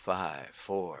Five,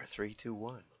 four, three, two,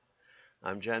 one.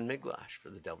 I'm John Miglosh for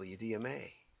the WDMA.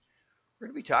 We're going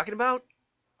to be talking about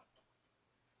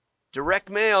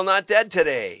direct mail not dead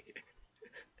today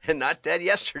and not dead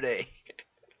yesterday.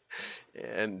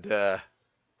 And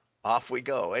off we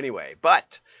go anyway.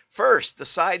 But first, the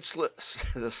slide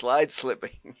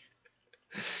slipping,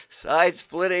 side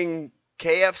splitting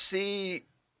KFC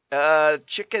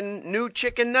new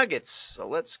chicken nuggets. So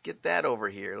let's get that over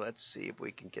here. Let's see if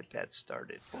we can get that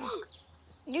started.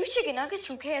 New chicken nuggets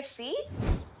from KFC?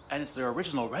 And it's their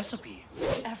original recipe.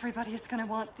 Everybody's gonna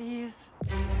want these.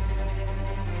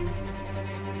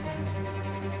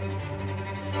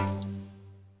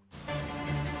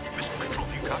 Missile control,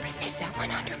 do you copy? Is that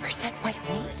 100% white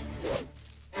meat?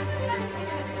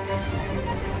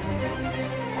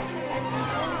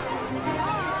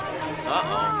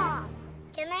 Uh-oh.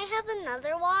 Can I have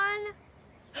another one?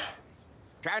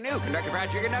 Try new Kentucky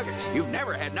Fried Chicken Nuggets. You've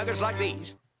never had nuggets like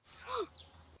these.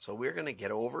 So we're going to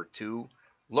get over to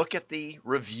look at the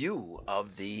review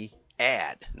of the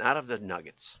ad, not of the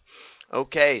nuggets.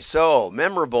 Okay, so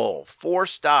memorable, 4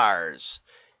 stars.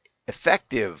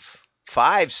 Effective,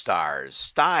 5 stars.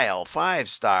 Style, 5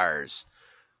 stars.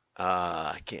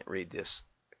 I can't read this.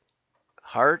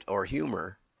 Heart or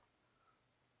humor,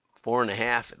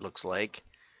 4.5 it looks like.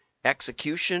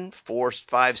 Execution,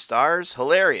 5 stars.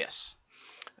 Hilarious.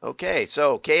 Okay,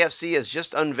 so KFC has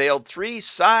just unveiled 3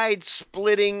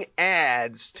 side-splitting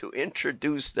ads to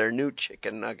introduce their new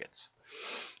chicken nuggets.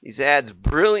 These ads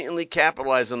brilliantly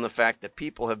capitalize on the fact that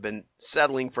people have been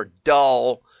settling for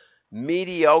dull,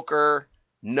 mediocre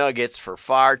nuggets for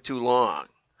far too long.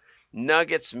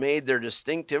 Nuggets made their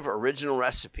distinctive original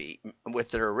recipe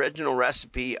with their original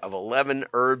recipe of 11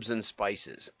 herbs and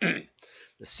spices.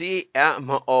 The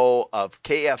CMO of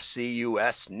KFC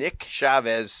US, Nick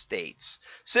Chavez, states,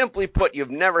 simply put,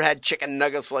 you've never had chicken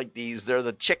nuggets like these. They're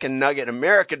the chicken nugget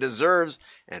America deserves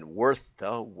and worth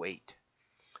the wait.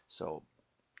 So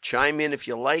chime in if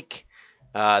you like.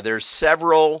 There's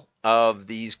several of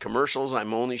these commercials.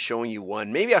 I'm only showing you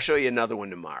one. Maybe I'll show you another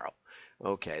one tomorrow.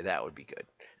 Okay, that would be good.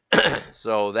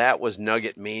 So that was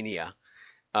Nuggetmania.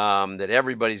 That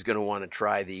everybody's going to want to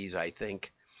try these, I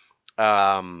think.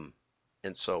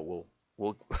 And so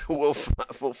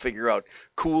we'll figure out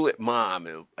Cool It Mom.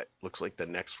 It looks like the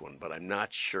next one, but I'm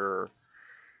not sure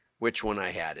which one I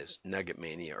had is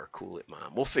Nuggetmania or Cool It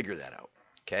Mom. We'll figure that out.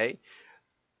 Okay.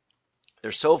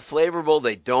 They're so flavorful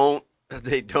they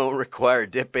don't require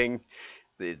dipping.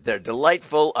 They're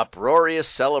delightful, uproarious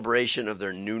celebration of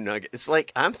their new nugget. It's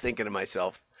like I'm thinking to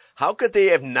myself, how could they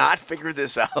have not figured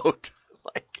this out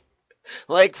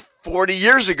like 40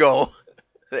 years ago?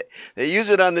 They use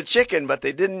it on the chicken, but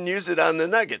they didn't use it on the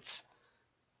nuggets.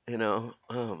 Oh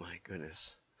my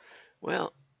goodness.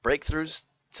 Well, breakthroughs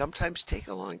sometimes take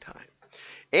a long time.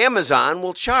 Amazon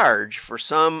will charge for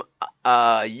some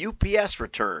UPS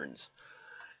returns,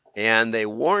 and they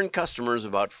warn customers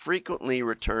about frequently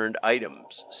returned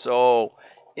items. So,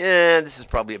 this is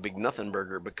probably a big nothing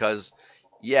burger because,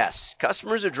 yes,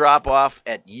 customers who drop off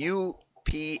at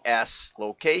UPS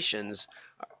locations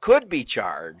could be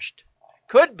charged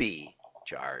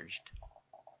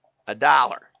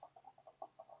 $1.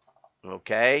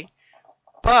 Okay?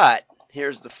 But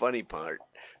here's the funny part.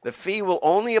 The fee will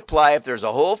only apply if there's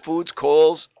a Whole Foods,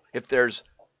 Kohl's, if there is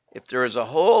a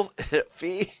whole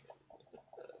fee.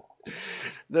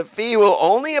 The fee will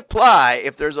only apply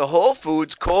if there's a Whole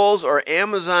Foods, Kohl's, or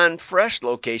Amazon Fresh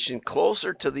location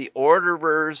closer to the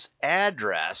orderer's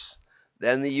address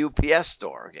than the UPS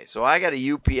store. Okay, so I got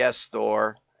a UPS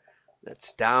store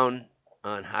that's down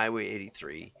on Highway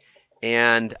 83,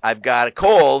 and I've got a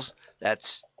Kohl's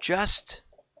that's just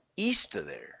east of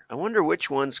there. I wonder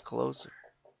which one's closer.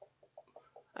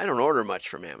 I don't order much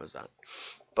from Amazon,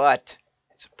 but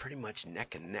it's pretty much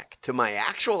neck and neck. To my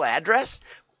actual address,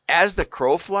 as the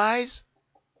crow flies,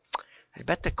 I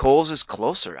bet the Kohl's is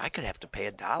closer. I could have to pay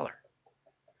 $1.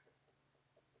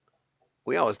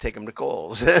 We always take them to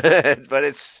Kohl's, but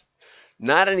it's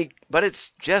not any. But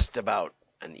it's just about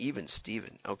an even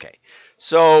Steven. Okay.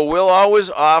 So we'll always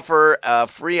offer a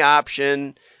free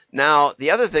option. Now,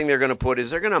 the other thing they're going to put is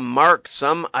they're going to mark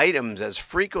some items as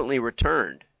frequently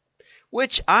returned,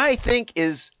 which I think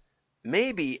is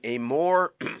maybe a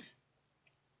more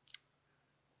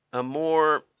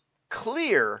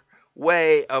clear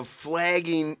way of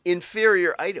flagging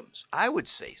inferior items. I would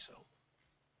say so.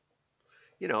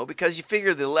 Because you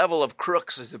figure the level of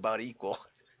crooks is about equal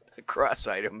across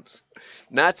items.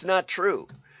 That's not true.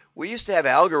 We used to have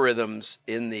algorithms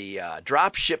in the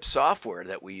drop ship software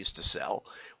that we used to sell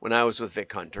when I was with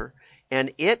Vic Hunter,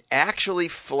 and it actually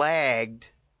flagged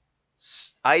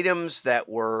items that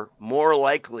were more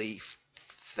likely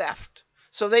theft.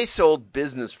 So they sold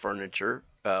business furniture.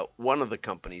 One of the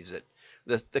companies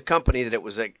that the company that it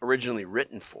was originally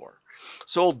written for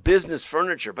sold business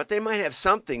furniture, but they might have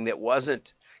something that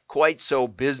wasn't quite so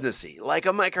businessy, like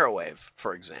a microwave,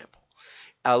 for example,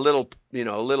 a little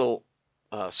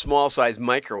small size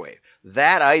microwave.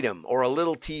 That item, or a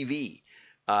little TV,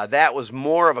 that was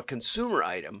more of a consumer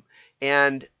item,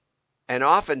 and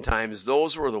oftentimes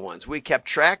those were the ones we kept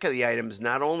track of, the items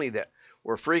not only that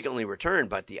were frequently returned,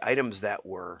 but the items that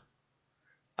were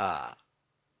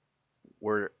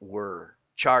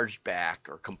charged back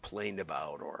or complained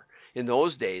about. Or in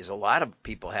those days, a lot of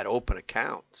people had open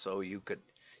accounts, so you could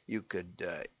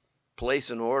place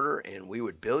an order and we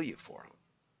would bill you for them.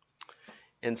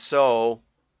 And so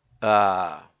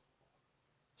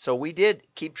we did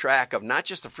keep track of not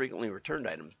just the frequently returned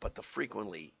items, but the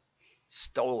frequently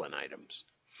stolen items,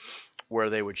 where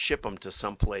they would ship them to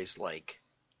some place like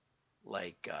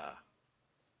a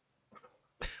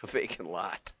vacant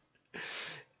lot.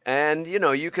 And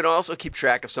you can also keep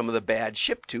track of some of the bad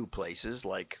ship to places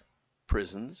like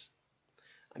prisons.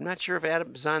 I'm not sure if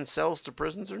Amazon sells to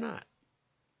prisons or not,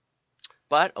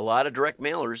 but a lot of direct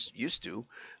mailers used to.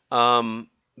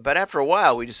 But after a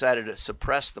while, we decided to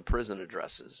suppress the prison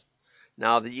addresses.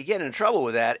 Now that you get in trouble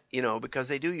with that, because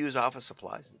they do use office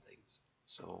supplies and things.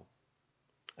 So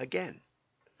again,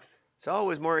 it's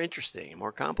always more interesting and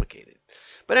more complicated.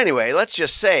 But anyway, let's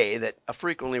just say that a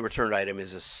frequently returned item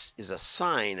is a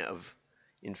sign of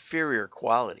inferior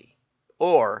quality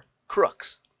or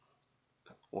crooks,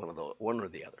 one or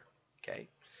the other. Okay,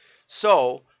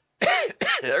 so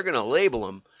they're going to label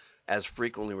them as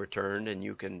frequently returned, and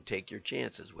you can take your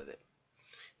chances with it.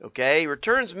 Okay,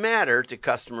 returns matter to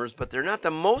customers, but they're not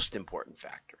the most important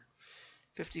factor.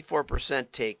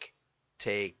 54% take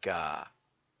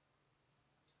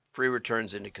free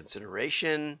returns into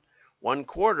consideration.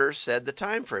 1/4 said the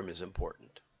time frame is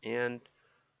important, and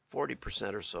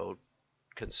 40% or so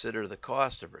consider the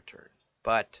cost of return.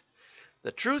 But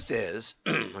the truth is,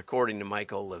 according to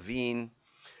Michael Levine,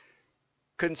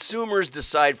 consumers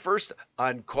decide first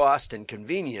on cost and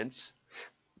convenience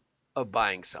of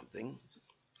buying something,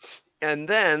 and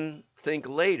then think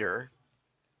later,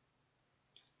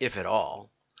 if at all,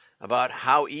 about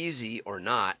how easy or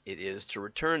not it is to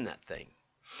return that thing.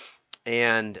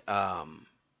 And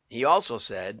he also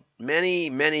said many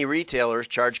retailers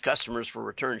charge customers for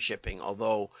return shipping,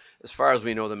 although as far as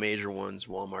we know, the major ones,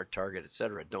 Walmart, Target,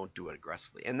 etc., don't do it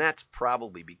aggressively. And that's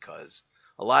probably because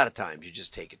a lot of times you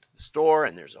just take it to the store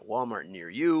and there's a Walmart near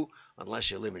you,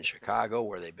 unless you live in Chicago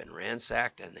where they've been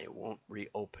ransacked and they won't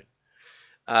reopen.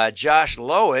 Josh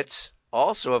Lowitz,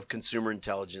 also of Consumer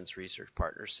Intelligence Research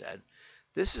Partners, said,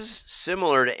 this is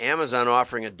similar to Amazon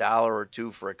offering $1 or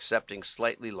 $2 for accepting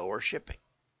slightly lower shipping.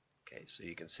 Okay, so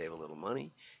you can save a little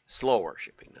money. Slower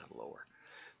shipping, not lower.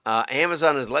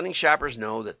 Amazon is letting shoppers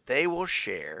know that they will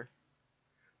share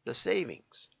the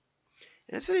savings.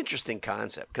 And it's an interesting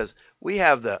concept because we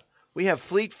have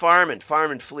Fleet Farm and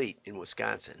Farm and Fleet in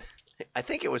Wisconsin. I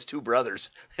think it was two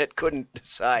brothers that couldn't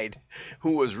decide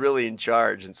who was really in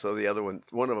charge, and so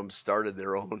one of them started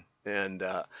their own. And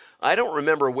I don't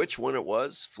remember which one it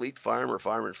was, Fleet Farm or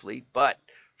Farm and Fleet, but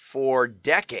for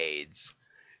decades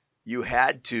you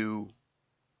had to,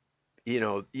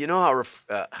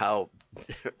 how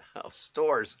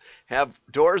stores have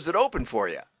doors that open for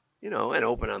you, and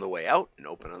open on the way out and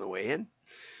open on the way in.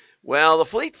 Well, the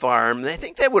Fleet Farm, they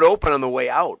think they would open on the way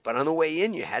out, but on the way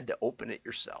in you had to open it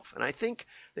yourself. And I think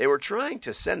they were trying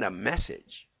to send a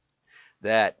message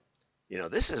that,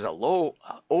 this is a low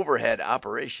overhead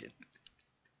operation.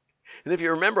 And if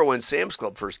you remember when Sam's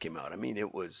Club first came out, I mean,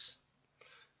 it was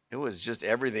just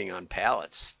everything on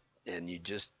pallets, and you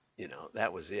just,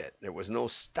 that was it. There was no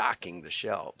stocking the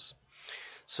shelves.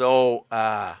 So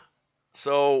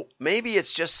maybe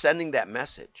it's just sending that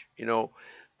message.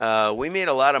 We made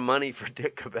a lot of money for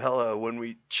Dick Cabela when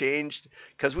we changed,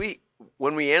 because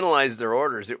when we analyzed their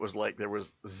orders, it was like there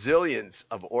was zillions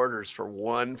of orders for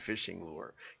one fishing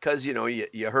lure. Because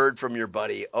you heard from your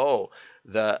buddy, oh,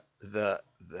 the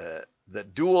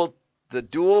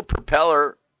dual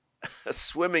propeller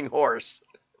swimming horse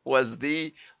was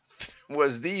the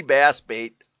bass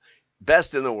bait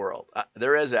best in the world.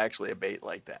 There is actually a bait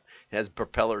like that. It has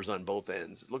propellers on both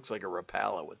ends. It looks like a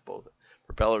Rapala with both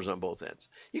propellers on both ends.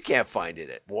 You can't find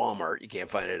it at Walmart. You can't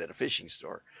find it at a fishing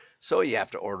store. So you have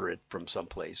to order it from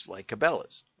someplace like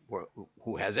Cabela's,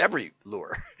 who has every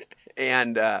lure.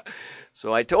 And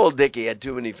so I told Dick he had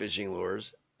too many fishing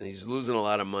lures, and he's losing a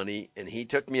lot of money. And he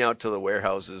took me out to the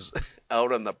warehouses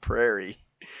out on the prairie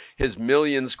his 9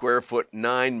 million square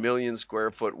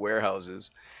foot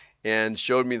warehouses, and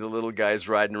showed me the little guys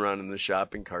riding around in the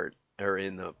shopping cart or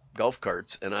in the golf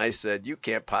carts. And I said, you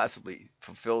can't possibly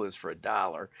fulfill this for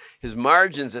 $1. His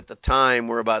margins at the time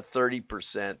were about 30%,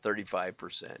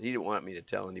 35%. He didn't want me to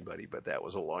tell anybody, but that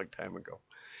was a long time ago.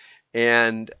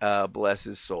 And bless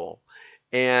his soul.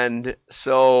 And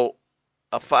so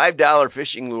a $5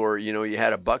 fishing lure, you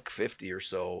had $1.50 or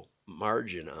so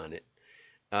margin on it.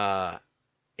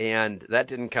 And that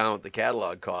didn't count the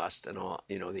catalog cost and all,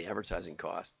 the advertising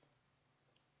cost.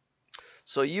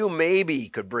 So you maybe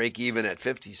could break even at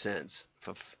 50 cents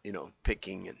for,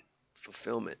 picking and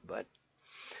fulfillment. But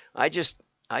I just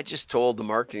told the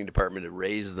marketing department to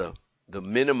raise the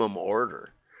minimum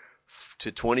order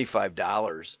to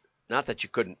 $25. Not that you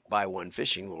couldn't buy one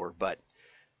fishing lure, but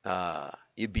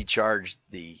you'd be charged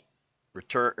the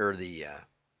return or the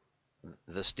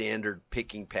standard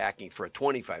picking packing for a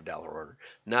 $25 order,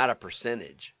 not a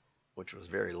percentage, which was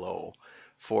very low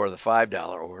for the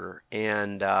 $5 order.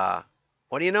 And what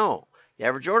do you know? The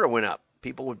average order went up.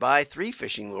 People would buy 3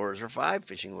 fishing lures or 5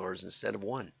 fishing lures instead of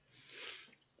 1.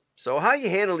 So how you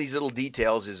handle these little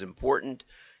details is important.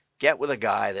 Get with a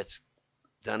guy that's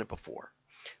done it before.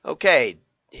 Okay,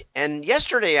 and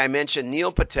yesterday I mentioned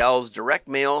Neil Patel's direct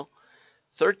mail,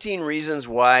 13 reasons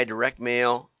why direct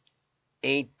mail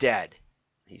ain't dead.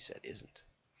 He said isn't.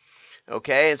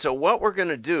 Okay, and so what we're going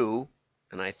to do,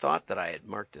 and I thought that I had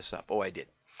marked this up. Oh, I did.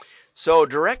 So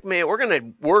direct mail, we're going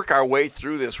to work our way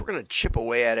through this. We're going to chip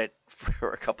away at it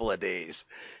for a couple of days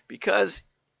because,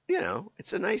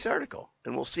 it's a nice article,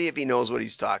 and we'll see if he knows what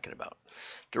he's talking about.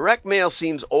 Direct mail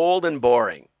seems old and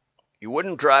boring. You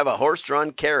wouldn't drive a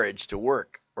horse-drawn carriage to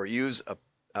work or use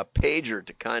a pager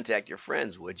to contact your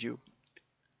friends, would you?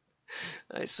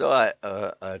 I saw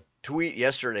a tweet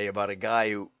yesterday about a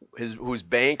guy whose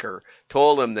banker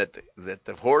told him that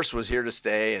the horse was here to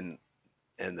stay and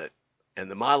the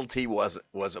Model T was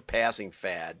a passing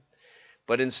fad.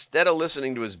 But instead of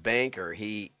listening to his banker,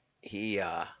 he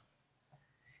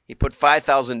put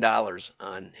 $5,000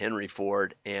 on Henry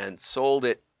Ford and sold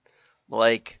it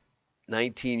like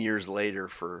 19 years later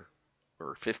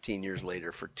or 15 years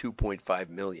later for $2.5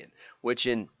 million, which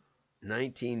in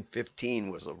 1915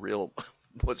 was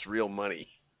real money.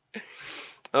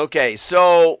 Okay,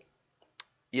 so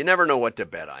you never know what to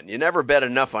bet on. You never bet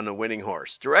enough on the winning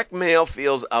horse. Direct mail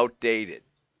feels outdated.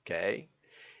 Okay,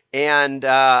 and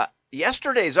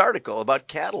yesterday's article about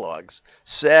catalogs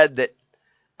said that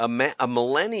a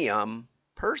millennium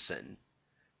person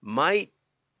might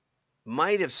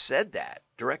have said that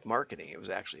direct marketing. It was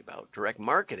actually about direct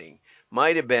marketing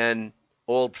might have been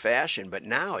old-fashioned, but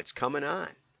now it's coming on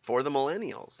for the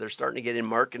millennials. They're starting to get in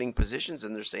marketing positions,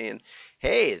 and they're saying,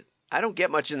 "Hey, I don't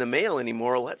get much in the mail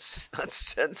anymore. Let's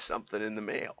send something in the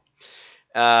mail."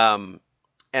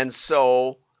 And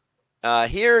so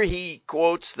here he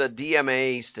quotes the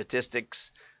DMA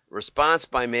statistics. Response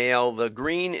by mail. The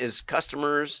green is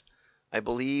customers, I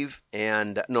believe,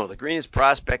 and no, the green is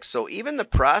prospects. So even the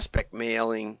prospect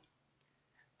mailing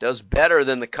does better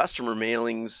than the customer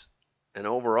mailings and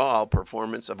overall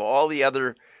performance of all the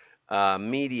other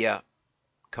media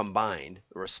combined.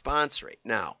 Response rate.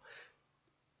 Now,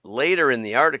 later in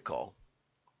the article,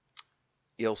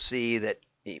 you'll see that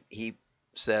he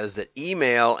says that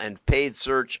email and paid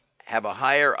search have a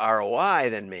higher ROI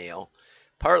than mail,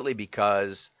 partly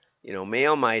because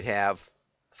mail might have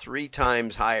 3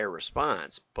 times higher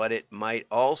response, but it might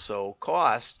also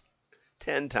cost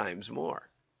 10 times more.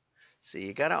 So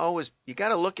you got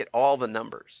to look at all the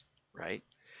numbers, right?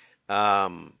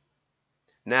 Now,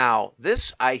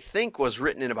 this I think was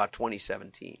written in about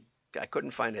 2017. I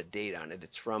couldn't find a date on it.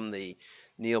 It's from the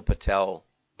Neil Patel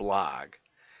blog.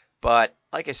 But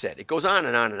like I said, it goes on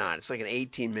and on and on. It's like an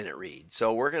 18-minute read.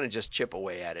 So we're going to just chip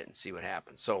away at it and see what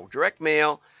happens. So direct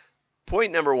mail,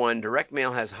 point number 1, direct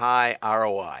mail has high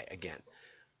ROI. Again,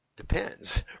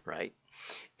 depends, right?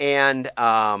 And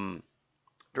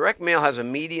direct mail has a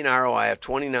median ROI of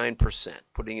 29%,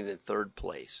 putting it in 3rd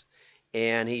place.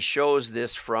 And he shows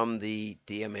this from the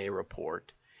DMA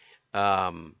report.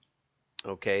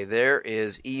 Okay, there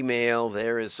is email,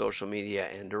 there is social media,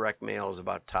 and direct mail is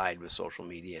about tied with social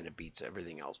media, and it beats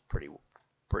everything else pretty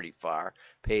far.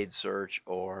 Paid search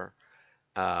or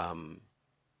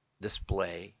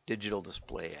digital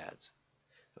display ads.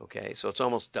 Okay, so it's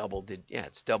almost double.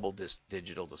 It's double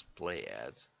digital display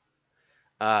ads.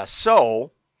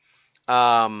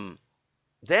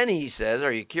 Then he says,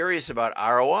 are you curious about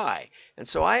ROI? And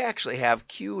so I actually have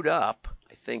queued up,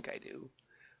 I think I do,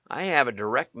 I have a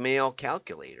direct mail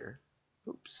calculator.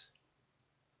 Oops.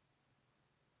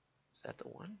 Is that the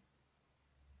one?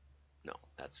 No,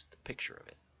 that's the picture of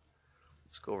it.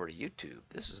 Let's go over to YouTube.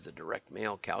 This is the direct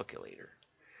mail calculator.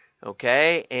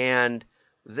 Okay, and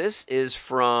this is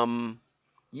from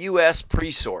US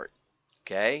Presort.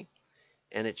 Okay,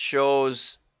 and it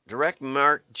shows direct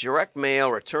mail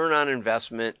return on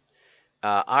investment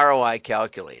ROI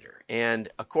calculator. And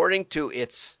according to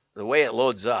the way it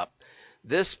loads up,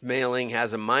 this mailing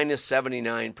has a minus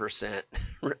 79%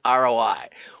 ROI,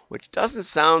 which doesn't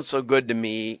sound so good to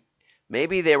me.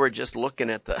 Maybe they were just looking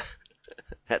at the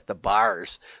at the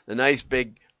bars. The nice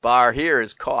big bar here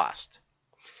is cost.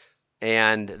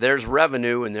 And there's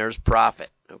revenue and there's profit.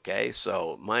 Okay,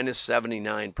 so minus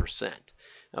 79%.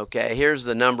 Okay, here's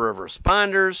the number of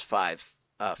responders,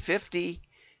 550.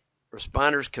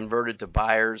 Responders converted to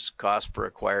buyers, cost per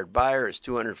acquired buyer is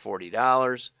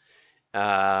 $240.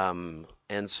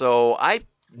 And so I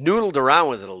noodled around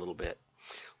with it a little bit.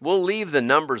 We'll leave the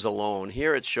numbers alone.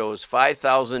 Here it shows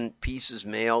 5,000 pieces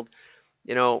mailed.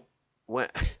 You know,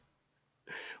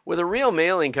 with a real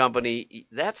mailing company,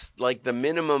 that's like the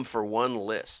minimum for one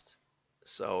list.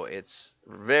 So it's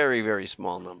very, very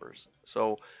small numbers.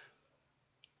 So,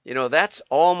 you know, that's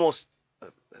almost,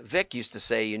 Vic used to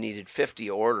say you needed 50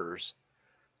 orders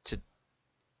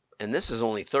and this is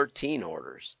only 13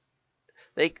 orders.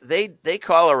 They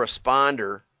call a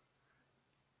responder,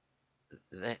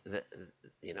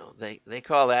 they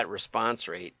call that response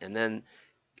rate, and then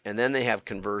they have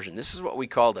conversion. This is what we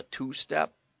call the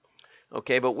two-step.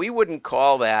 Okay, but we wouldn't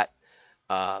call that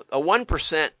a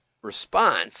 1%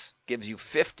 response gives you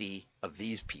 50 of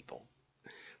these people.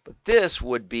 But this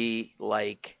would be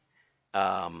like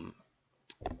a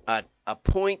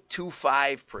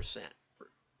 0.25%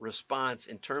 response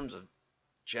in terms of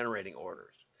generating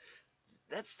orders.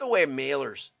 That's the way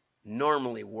mailers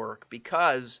normally work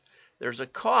because there's a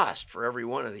cost for every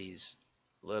one of these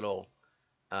little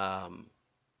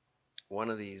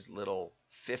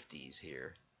 50s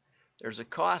here. There's a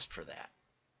cost for that.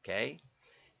 Okay,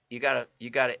 you gotta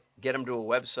get them to a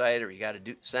website, or you gotta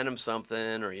send them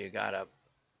something, or you gotta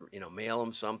mail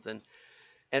them something.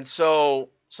 And so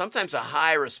sometimes a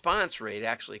high response rate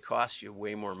actually costs you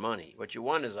way more money. What you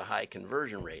want is a high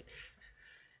conversion rate.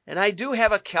 And I do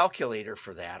have a calculator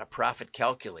for that, a profit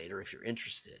calculator if you're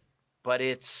interested. But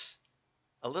it's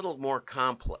a little more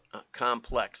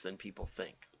complex than people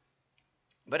think.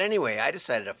 But anyway, I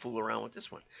decided to fool around with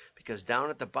this one because down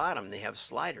at the bottom they have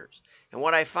sliders. And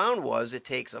what I found was it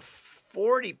takes a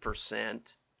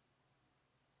 40%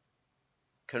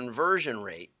 conversion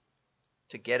rate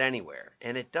to get anywhere.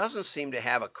 And it doesn't seem to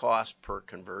have a cost per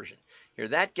conversion. Here,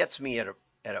 that gets me at a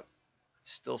it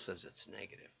still says it's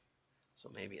negative. So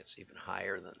maybe it's even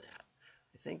higher than that.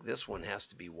 I think this one has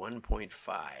to be 1.5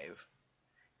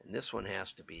 and this one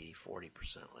has to be 40%.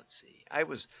 Let's see. I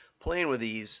was playing with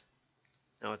these.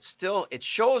 Now it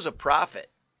shows a profit,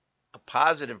 a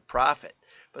positive profit.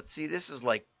 But see, this is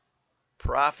like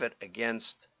profit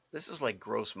against, this is like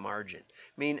gross margin.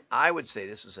 I mean, I would say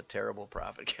this is a terrible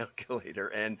profit calculator,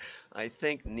 and I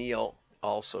think Neil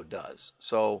also does.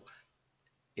 So,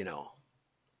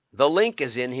 the link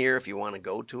is in here if you want to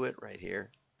go to it right here.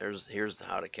 Here's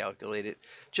how to calculate it.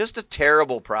 Just a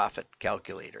terrible profit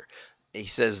calculator. He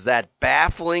says that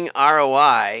baffling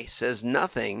ROI says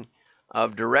nothing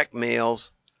of direct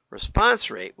mail's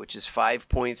response rate, which is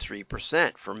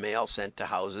 5.3% for mail sent to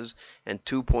houses and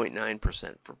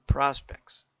 2.9% for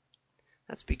prospects.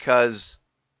 That's because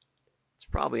it's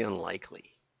probably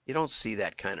unlikely. You don't see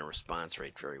that kind of response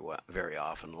rate very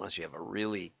often unless you have a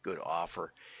really good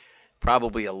offer,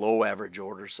 probably a low average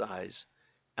order size.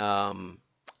 You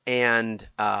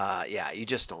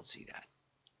just don't see that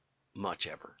much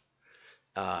ever.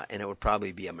 And it would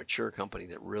probably be a mature company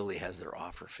that really has their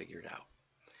offer figured out.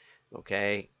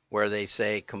 Okay, where they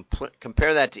say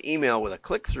compare that to email with a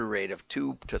click-through rate of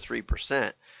 2 to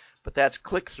 3%, but that's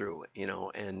click-through,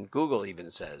 and Google even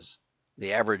says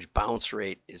the average bounce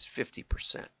rate is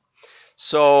 50%.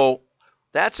 So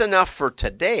that's enough for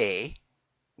today.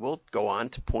 We'll go on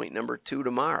to point number 2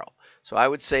 tomorrow. So I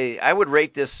would say I would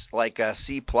rate this like a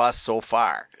C+ so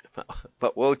far,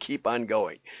 but we'll keep on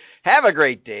going. Have a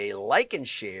great day. Like and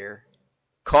share.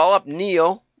 Call up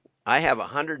Neil. I have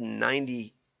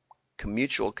 190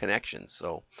 mutual connections,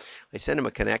 so I sent him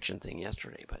a connection thing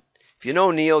yesterday. But if you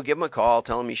know Neil, give him a call.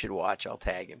 Tell him he should watch. I'll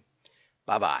tag him.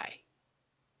 Bye-bye.